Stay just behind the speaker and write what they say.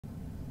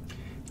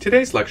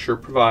Today's lecture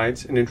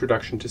provides an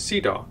introduction to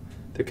CEDAW,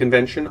 the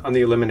Convention on the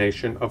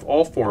Elimination of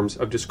All Forms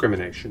of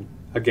Discrimination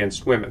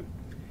Against Women.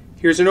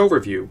 Here's an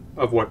overview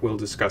of what we'll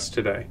discuss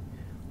today.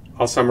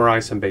 I'll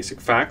summarize some basic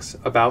facts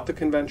about the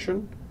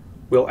convention.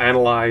 We'll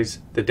analyze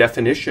the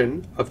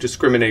definition of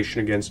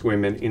discrimination against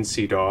women in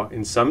CEDAW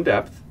in some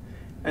depth,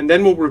 and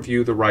then we'll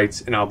review the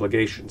rights and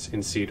obligations in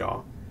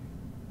CEDAW.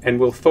 And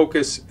we'll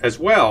focus as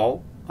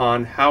well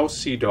on how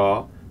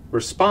CEDAW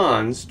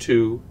responds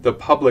to the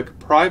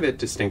public-private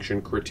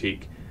distinction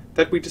critique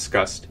that we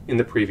discussed in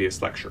the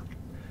previous lecture.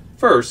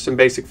 First, some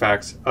basic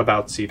facts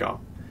about CEDAW.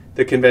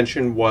 The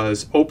convention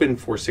was open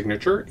for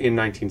signature in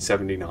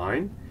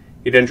 1979.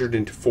 It entered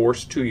into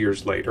force 2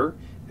 years later,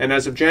 and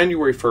as of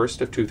January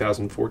 1st of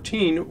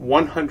 2014,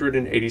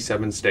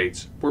 187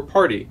 states were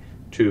party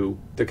to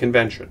the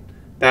convention.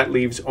 That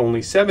leaves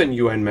only 7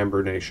 UN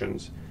member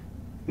nations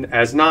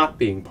as not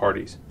being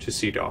parties to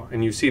CEDAW,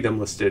 and you see them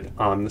listed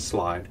on the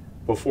slide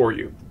before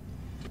you.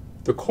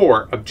 The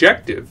core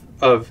objective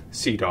of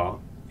CEDAW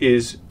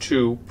is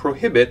to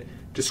prohibit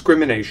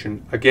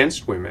discrimination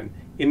against women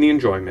in the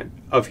enjoyment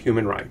of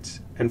human rights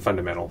and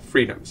fundamental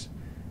freedoms.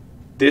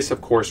 This, of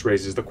course,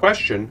 raises the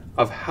question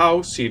of how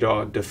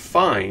CEDAW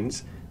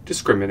defines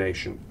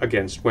discrimination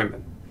against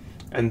women.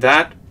 And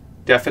that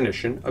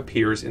definition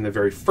appears in the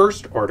very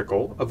first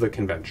article of the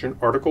Convention,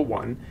 Article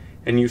 1,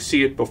 and you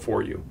see it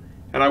before you.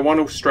 And I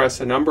want to stress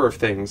a number of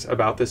things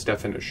about this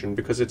definition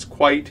because it's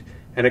quite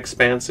an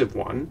expansive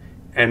one,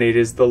 and it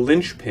is the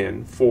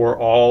linchpin for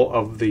all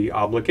of the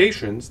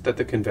obligations that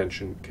the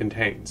Convention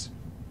contains.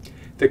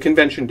 The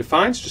Convention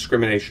defines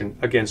discrimination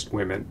against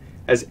women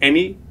as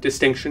any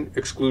distinction,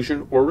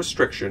 exclusion, or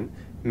restriction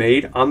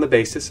made on the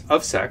basis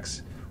of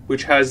sex,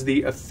 which has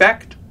the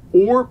effect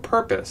or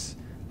purpose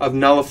of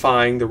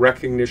nullifying the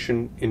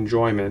recognition,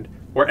 enjoyment,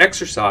 or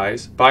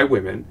exercise by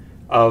women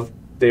of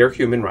their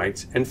human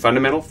rights and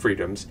fundamental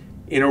freedoms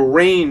in a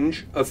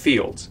range of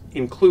fields,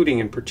 including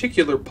in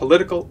particular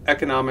political,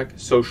 economic,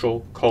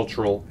 social,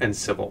 cultural, and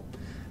civil.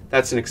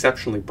 That's an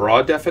exceptionally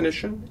broad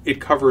definition. It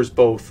covers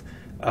both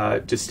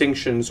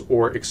distinctions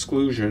or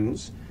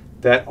exclusions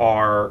that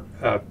are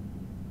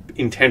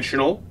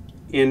intentional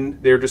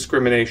in their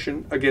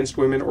discrimination against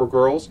women or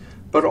girls,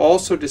 but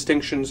also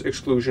distinctions,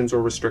 exclusions,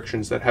 or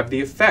restrictions that have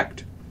the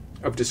effect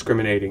of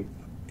discriminating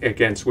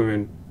against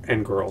women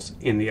and girls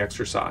in the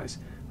exercise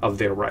of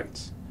their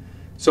rights.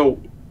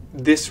 So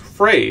this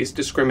phrase,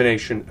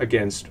 discrimination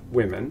against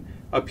women,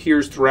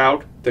 appears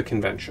throughout the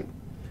Convention.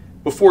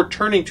 Before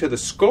turning to the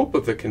scope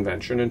of the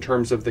Convention in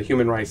terms of the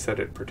human rights that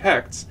it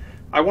protects,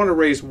 I want to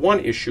raise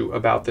one issue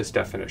about this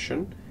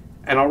definition,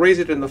 and I'll raise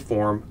it in the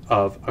form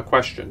of a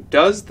question.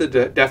 Does the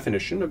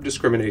definition of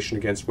discrimination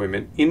against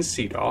women in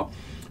CEDAW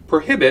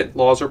prohibit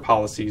laws or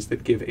policies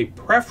that give a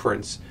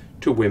preference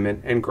to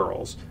women and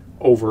girls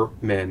over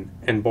men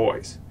and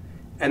boys?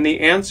 And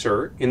the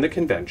answer in the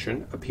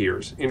Convention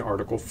appears in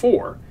Article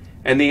 4.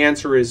 And the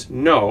answer is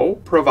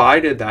no,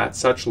 provided that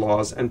such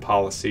laws and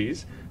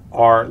policies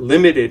are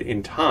limited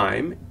in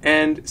time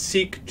and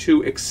seek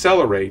to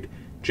accelerate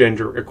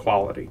gender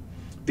equality.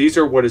 These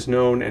are what is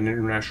known in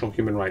international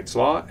human rights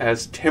law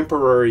as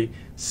temporary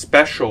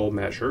special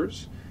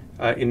measures.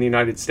 In the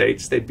United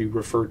States, they'd be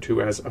referred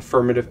to as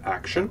affirmative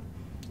action.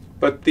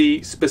 But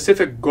the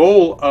specific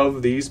goal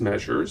of these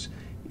measures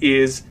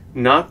is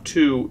not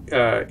to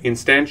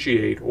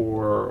instantiate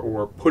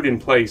or put in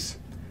place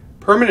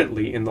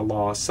permanently in the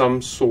law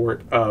some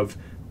sort of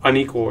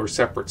unequal or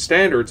separate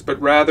standards, but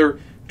rather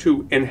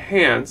to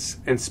enhance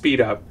and speed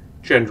up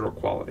gender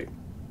equality.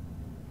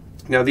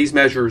 Now, these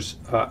measures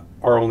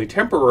are only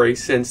temporary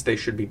since they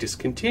should be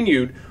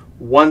discontinued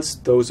once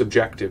those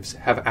objectives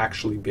have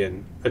actually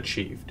been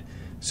achieved.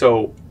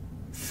 So,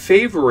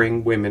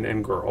 favoring women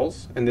and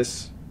girls, and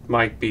this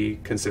might be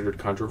considered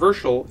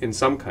controversial in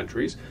some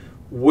countries,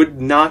 would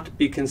not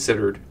be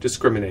considered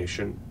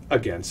discrimination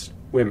against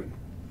women.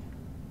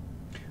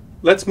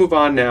 Let's move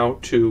on now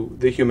to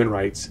the human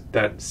rights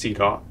that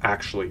CEDAW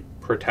actually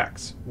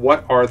protects.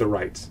 What are the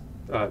rights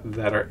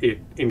that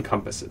it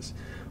encompasses?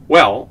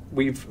 Well,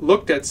 we've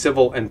looked at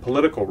civil and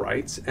political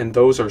rights, and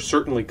those are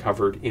certainly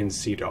covered in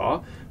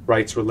CEDAW,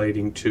 rights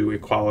relating to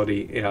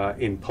equality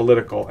in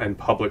political and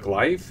public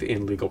life,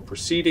 in legal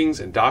proceedings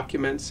and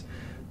documents.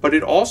 But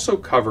it also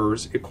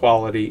covers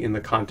equality in the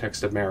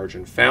context of marriage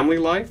and family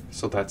life,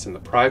 so that's in the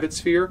private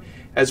sphere,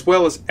 as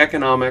well as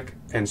economic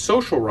and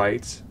social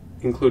rights,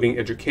 including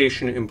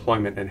education,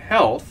 employment, and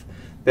health,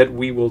 that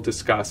we will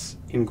discuss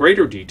in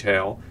greater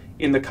detail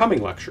in the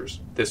coming lectures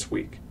this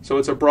week. So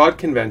it's a broad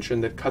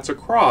convention that cuts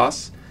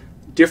across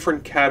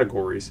different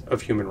categories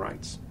of human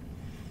rights.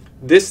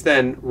 This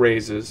then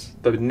raises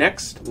the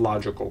next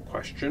logical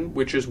question,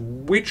 which is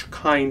which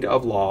kind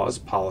of laws,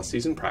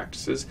 policies, and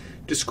practices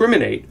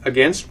discriminate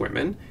against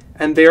women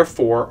and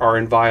therefore are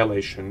in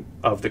violation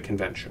of the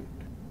convention?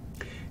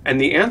 And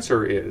the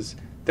answer is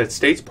that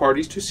states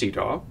parties to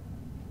CEDAW,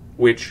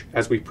 which,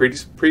 as we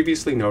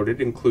previously noted,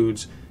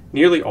 includes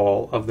nearly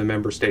all of the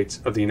member states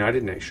of the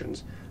United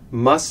Nations,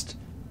 must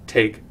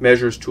take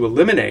measures to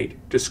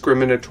eliminate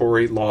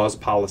discriminatory laws,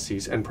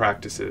 policies, and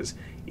practices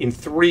in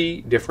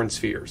 3 different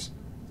spheres.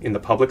 In the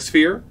public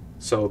sphere,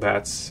 so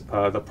that's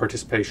the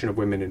participation of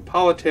women in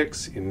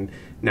politics, in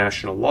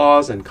national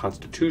laws and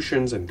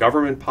constitutions and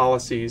government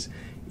policies.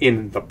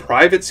 In the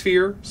private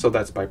sphere, so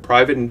that's by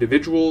private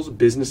individuals,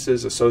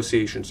 businesses,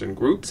 associations, and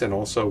groups, and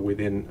also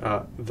within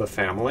the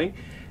family.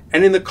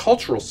 And in the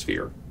cultural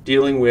sphere,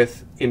 dealing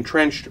with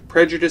entrenched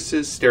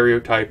prejudices,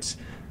 stereotypes,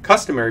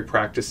 customary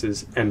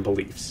practices, and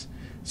beliefs.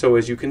 So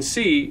as you can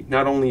see,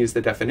 not only is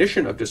the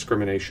definition of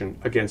discrimination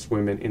against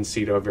women in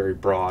CEDAW very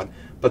broad,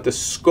 but the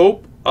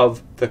scope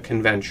of the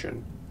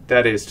convention,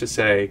 that is to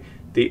say,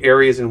 the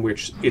areas in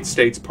which its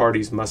states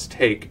parties must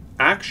take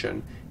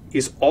action,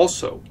 is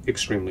also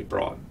extremely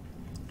broad.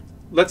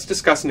 Let's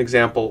discuss an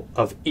example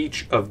of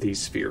each of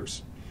these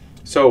spheres.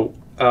 So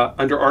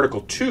under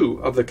Article 2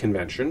 of the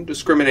Convention,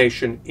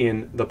 discrimination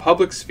in the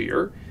public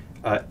sphere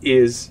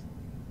is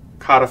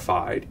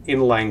codified in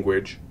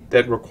language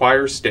that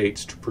requires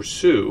states to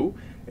pursue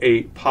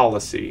a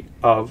policy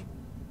of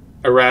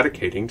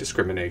eradicating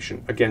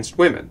discrimination against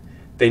women.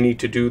 They need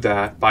to do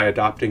that by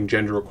adopting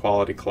gender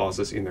equality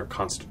clauses in their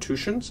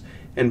constitutions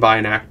and by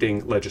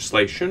enacting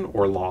legislation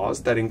or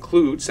laws that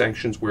include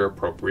sanctions where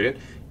appropriate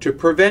to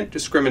prevent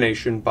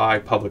discrimination by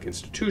public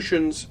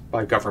institutions,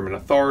 by government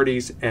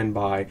authorities, and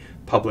by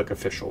public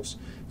officials.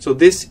 So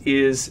this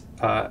is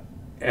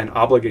an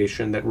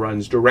obligation that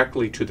runs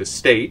directly to the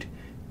state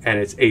and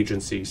its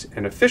agencies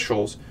and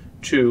officials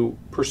to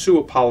pursue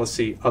a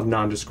policy of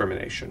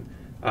non-discrimination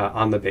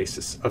on the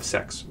basis of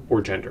sex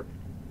or gender.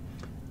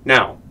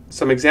 Now,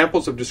 some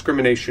examples of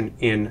discrimination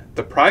in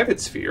the private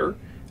sphere.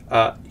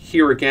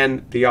 Here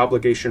again, the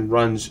obligation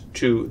runs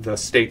to the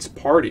state's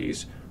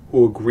parties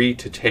who agree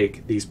to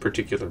take these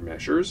particular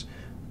measures,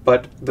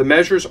 but the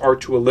measures are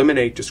to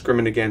eliminate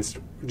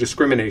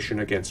discrimination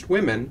against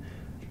women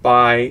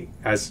by,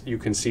 as you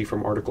can see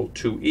from Article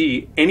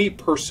 2E, any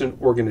person,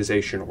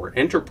 organization, or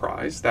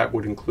enterprise. That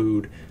would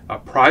include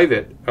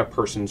private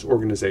persons,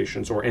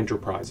 organizations, or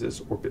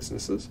enterprises or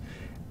businesses,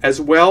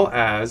 as well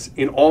as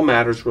in all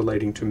matters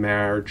relating to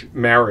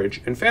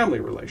marriage and family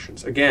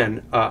relations.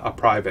 Again, a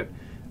private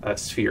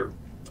sphere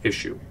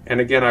issue.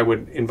 And again, I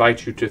would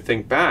invite you to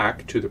think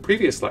back to the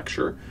previous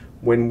lecture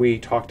when we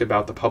talked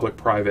about the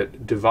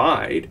public-private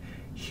divide.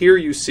 Here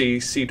you see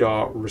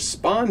CEDAW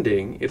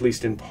responding, at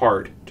least in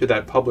part, to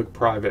that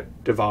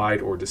public-private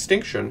divide or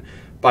distinction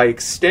by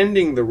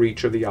extending the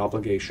reach of the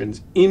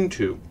obligations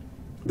into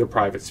the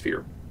private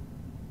sphere.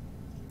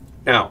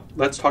 Now,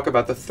 let's talk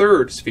about the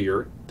third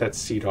sphere that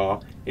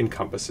CEDAW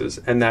encompasses,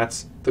 and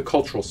that's the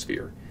cultural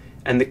sphere.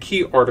 And the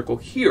key article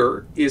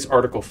here is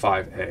Article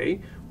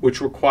 5A,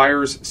 which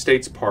requires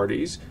states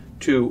parties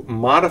to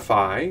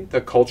modify the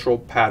cultural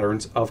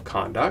patterns of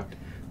conduct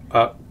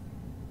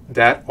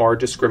that are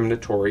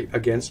discriminatory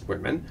against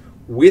women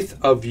with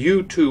a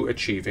view to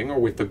achieving, or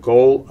with the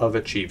goal of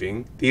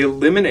achieving, the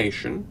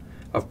elimination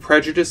of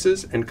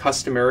prejudices and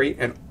customary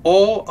and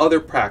all other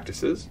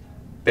practices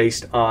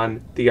based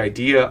on the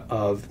idea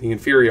of the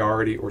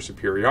inferiority or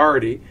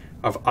superiority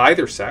of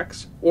either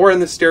sex, or in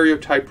the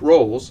stereotyped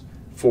roles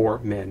for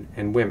men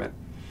and women.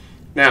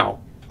 Now,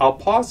 I'll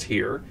pause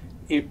here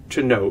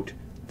to note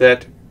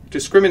that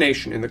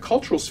discrimination in the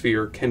cultural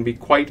sphere can be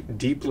quite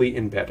deeply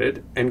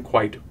embedded and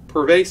quite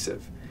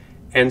pervasive.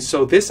 And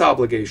so this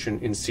obligation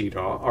in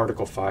CEDAW,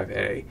 Article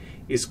 5A,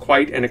 is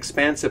quite an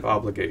expansive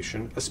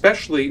obligation,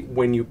 especially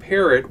when you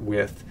pair it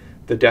with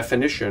the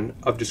definition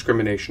of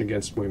discrimination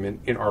against women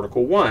in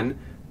Article 1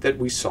 that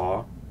we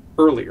saw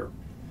earlier.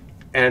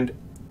 And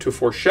to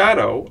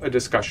foreshadow a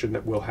discussion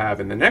that we'll have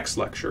in the next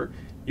lecture,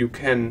 you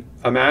can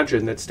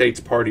imagine that states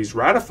parties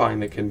ratifying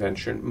the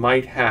convention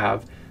might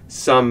have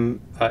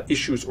some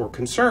issues or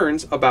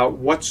concerns about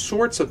what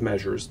sorts of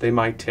measures they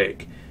might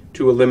take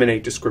to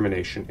eliminate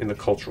discrimination in the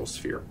cultural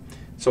sphere.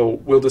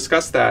 So we'll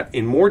discuss that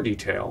in more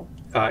detail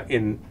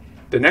in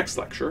the next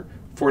lecture.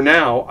 For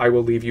now, I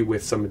will leave you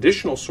with some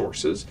additional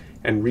sources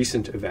and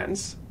recent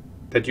events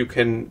that you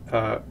can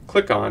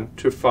click on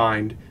to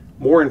find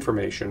more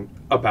information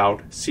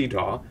about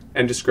CEDAW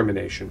and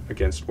discrimination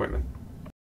against women.